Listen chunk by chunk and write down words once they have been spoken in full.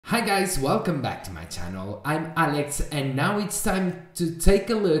Hi guys, welcome back to my channel. I'm Alex and now it's time to take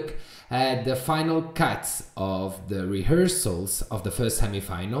a look at the final cuts of the rehearsals of the first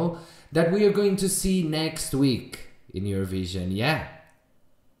semi-final that we are going to see next week in Eurovision. Yeah,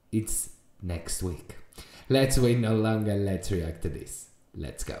 it's next week. Let's wait no longer, let's react to this.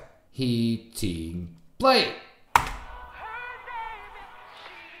 Let's go. Heating play!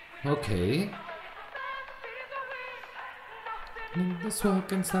 Okay. The swirl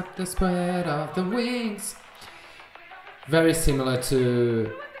can stop the spread of the wings. Very similar to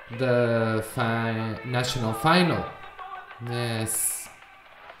the national final. Yes.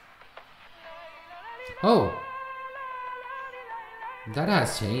 Oh, that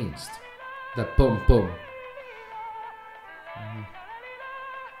has changed. The pum pum.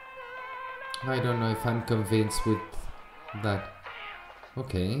 I don't know if I'm convinced with that.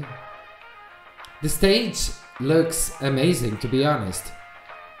 Okay. The stage looks amazing, to be honest.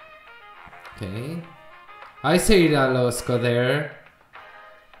 Okay. I say Losco there.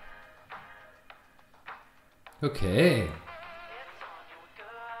 Okay.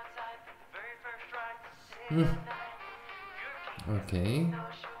 Okay.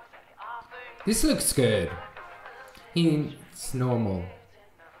 This looks good. It's normal.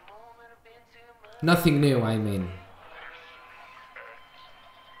 Nothing new, I mean.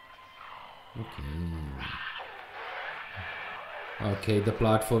 Okay. Okay, the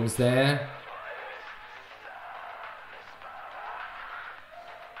platform's there.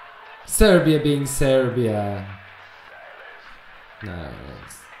 Serbia being Serbia.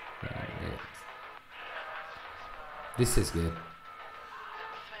 Nice. This is good.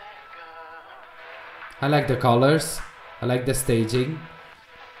 I like the colors. I like the staging.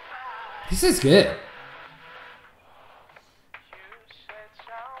 This is good.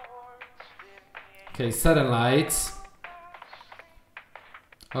 Okay, sudden lights.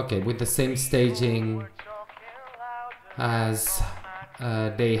 Okay, with the same staging as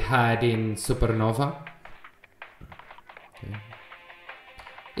they had in Supernova. Okay.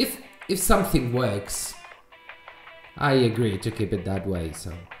 If something works, I agree to keep it that way.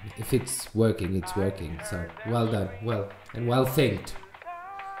 So if it's working, it's working. So well done, well thinked.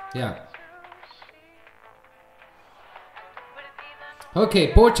 Yeah.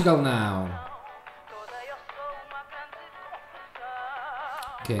 Okay, Portugal now.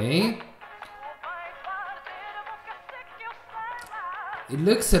 Okay. It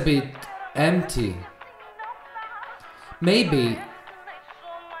looks a bit empty. Maybe.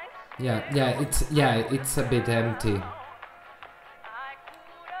 It's a bit empty.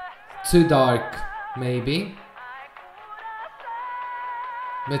 Too dark, maybe.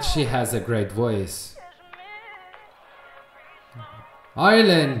 But she has a great voice.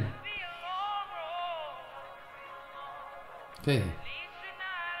 Ireland. Okay.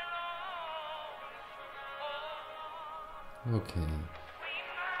 Okay.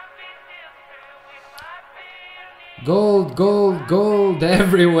 Gold, gold, gold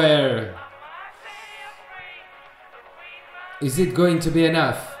everywhere. Is it going to be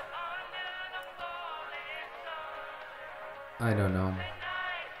enough? I don't know.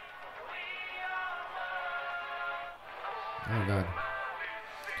 Oh God.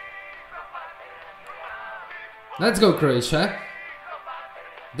 Let's go, Croatia.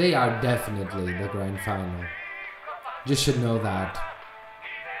 They are definitely the grand final. You should know that.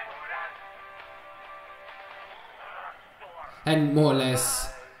 And more or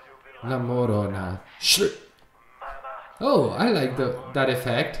less, La Morona. Oh, I like that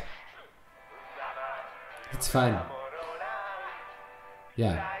effect. It's fun.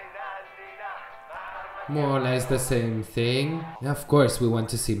 Yeah. More or less the same thing. Yeah, of course, we want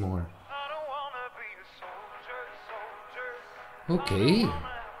to see more. Okay.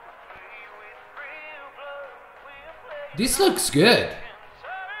 This looks good.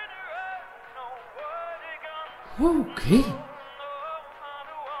 Okay.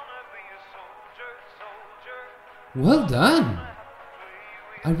 Well done.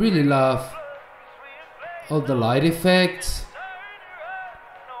 I really love all the light effects.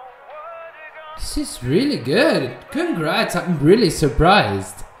 This is really good. Congrats. I'm really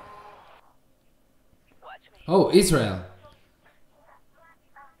surprised. Oh, Israel.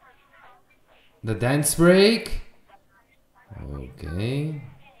 The dance break. Okay.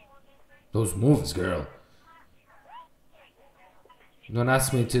 Those moves, girl. Don't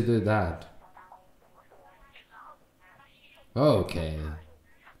ask me to do that. Okay.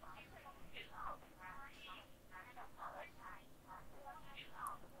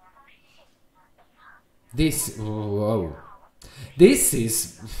 Whoa. This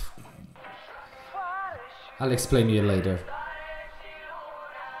is... I'll explain to you later.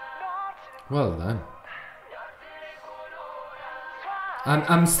 Well done.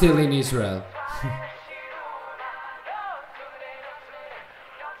 I'm still in Israel.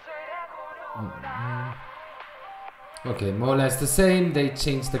 Okay, more or less the same. They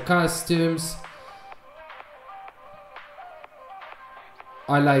changed the costumes.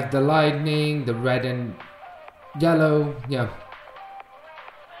 I like the lightning, the red and yellow. Yeah.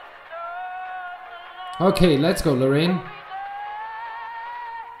 Okay, let's go, Lorraine.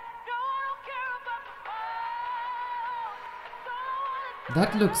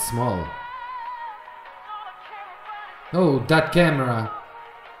 That looks small. Oh, that camera.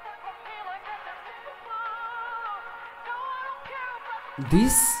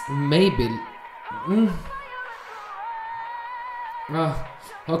 This maybe. Oh,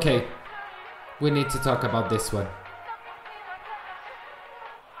 okay. We need to talk about this one.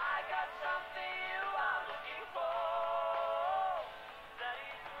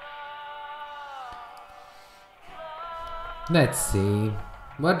 Let's see.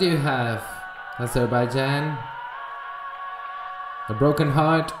 What do you have? Azerbaijan? A broken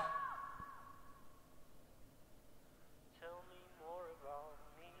heart?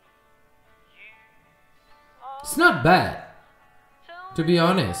 It's not bad, to be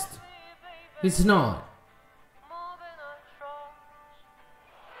honest. It's not.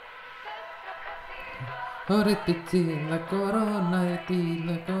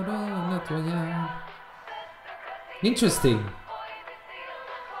 Interesting.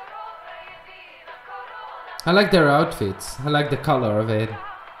 I like their outfits. I like the color of it.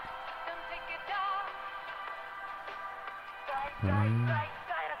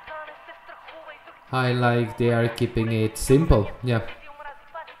 I like they are keeping it simple. Yeah.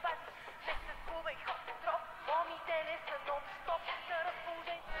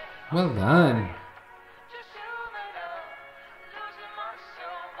 Well done.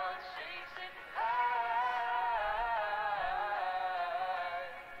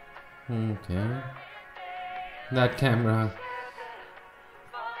 Okay. That camera.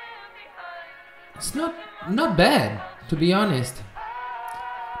 It's not bad, to be honest.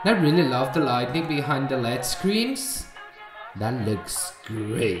 I really love the lighting behind the LED screens. That looks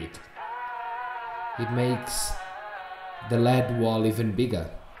great. It makes the LED wall even bigger.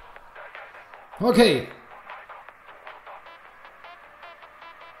 Okay.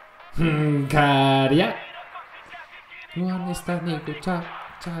 Caria.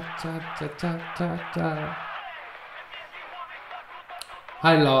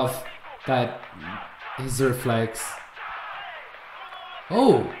 I love that his reflex.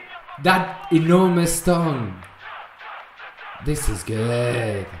 Oh, that enormous tongue. This is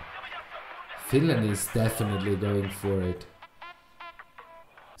good. Finland is definitely going for it.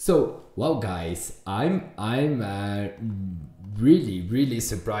 So, well guys, I'm really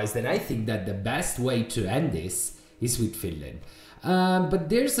surprised, and I think that the best way to end this is with Finland. But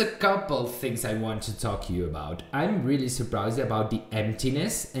there's a couple things I want to talk to you about. I'm really surprised about the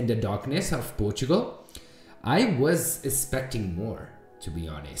emptiness and the darkness of Portugal. I was expecting more, to be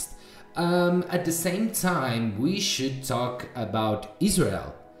honest. At the same time, we should talk about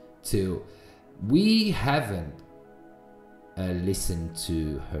Israel too. We haven't listened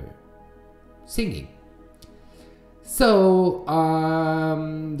to her singing. So,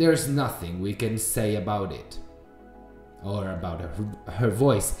 there's nothing we can say about it. Or about her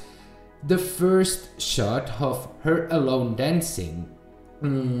voice. The first shot of her alone dancing,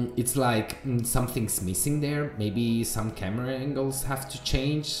 it's like something's missing there. Maybe some camera angles have to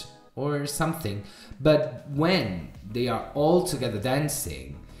change or something. But when they are all together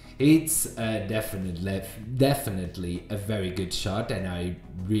dancing, it's definitely a very good shot, and I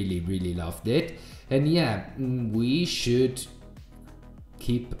really loved it. And yeah, we should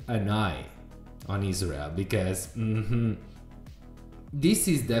keep an eye on Israel, because this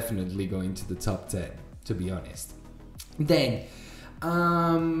is definitely going to the top 10, to be honest. Then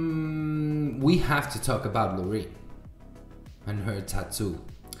we have to talk about Lorraine and her tattoo.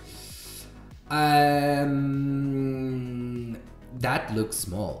 That looks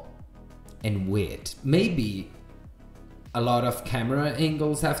small and weird. Maybe a lot of camera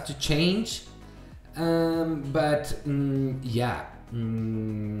angles have to change, but yeah.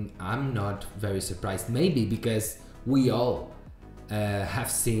 I'm not very surprised. Maybe because we all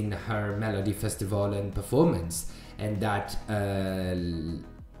have seen her Melody Festival and performance, and that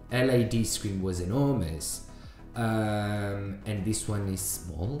LED screen was enormous. and this one is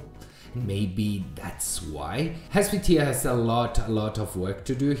small. Maybe that's why. SVT has a lot of work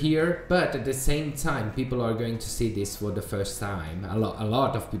to do here, but at the same time, people are going to see this for the first time. A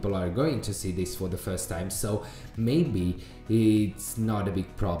lot of people are going to see this for the first time, so maybe it's not a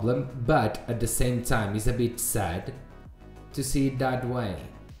big problem, but at the same time, it's a bit sad to see it that way,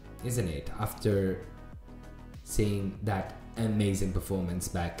 isn't it? After seeing that amazing performance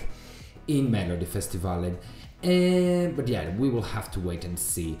back in Melodifestivalen. But yeah, we will have to wait and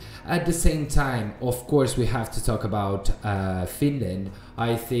see. At the same time, of course, we have to talk about Finland.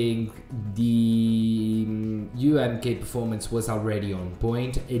 I think the UMK performance was already on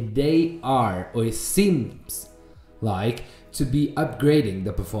point. They are, or it seems like, to be upgrading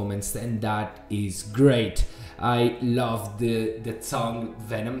the performance, and that is great. I love the song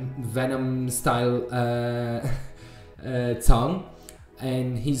Venom style song,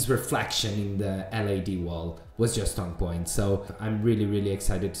 and his reflection in the LED wall was just on point. So I'm really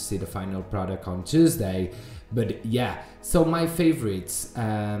excited to see the final product on Tuesday. But yeah, so my favorites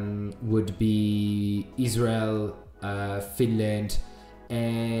would be Israel, Finland,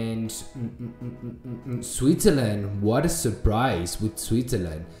 and Switzerland. What a surprise with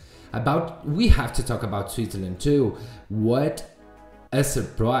Switzerland. We have to talk about Switzerland too. What a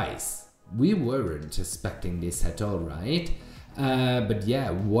surprise. We weren't expecting this at all, right? But yeah,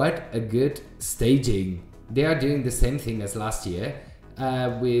 what a good staging. They are doing the same thing as last year,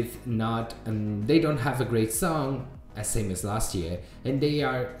 with not, they don't have a great song, same as last year, and they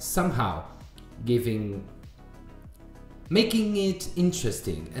are somehow making it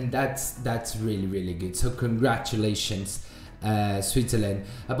interesting, and that's really good. So congratulations, Switzerland.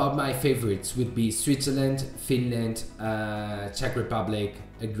 About my favorites would be Switzerland, Finland, Czech Republic,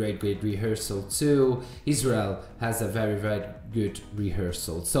 a great rehearsal too. Israel has a very good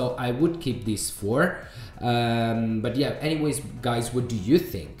rehearsal. So I would keep these 4. But yeah, anyways, guys, what do you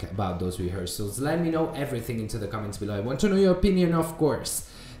think about those rehearsals? Let me know everything into the comments below. I want to know your opinion, of course.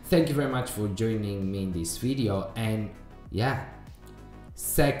 Thank you very much for joining me in this video, and yeah,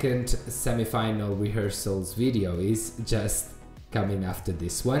 second semi-final rehearsals video is just coming after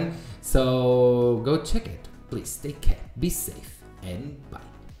this one, so go check it. Please take care, be safe, and bye.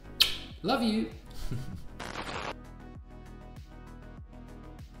 Love you.